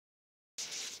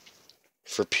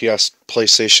for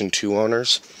PlayStation 2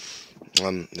 owners,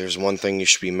 there's one thing you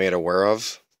should be made aware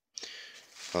of.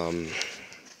 For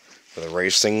the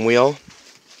racing wheel.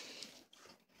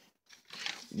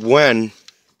 Let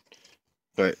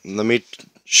me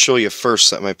show you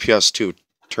first that my PS2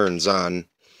 turns on.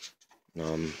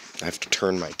 I have to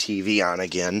turn my TV on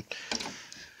again.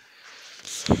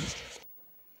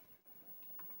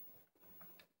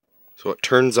 So it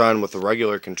turns on with the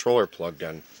regular controller plugged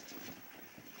in.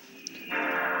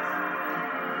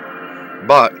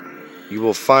 But you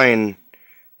will find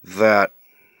that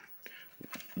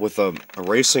with a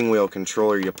racing wheel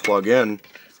controller you plug in,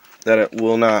 that it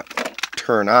will not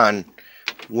turn on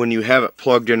when you have it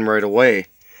plugged in right away.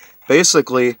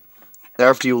 Basically,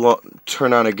 after you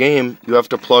turn on a game, you have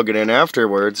to plug it in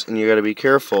afterwards, and you got to be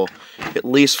careful, at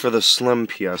least for the slim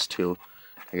PS2.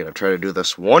 I got to try to do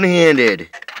this one-handed.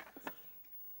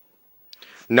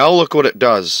 Now look what it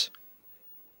does.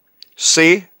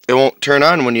 See? It won't turn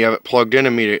on when you have it plugged in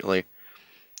immediately.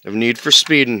 I have Need for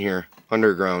Speed in here,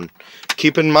 Underground.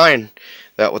 Keep in mind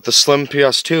that with the slim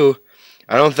PS2,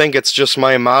 I don't think it's just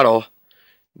my model,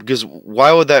 because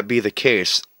why would that be the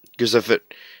case? Because if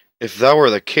that were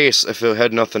the case, if it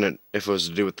had nothing, if it was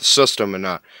to do with the system and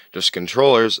not just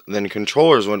controllers, then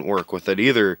controllers wouldn't work with it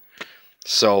either.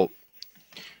 So,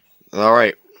 all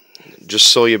right, just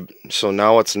so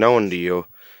now it's known to you.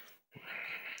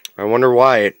 I wonder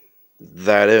why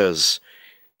that is.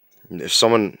 If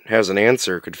someone has an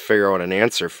answer, could figure out an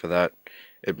answer for that,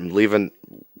 leave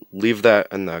that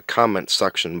in the comment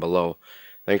section below.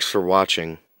 Thanks for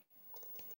watching.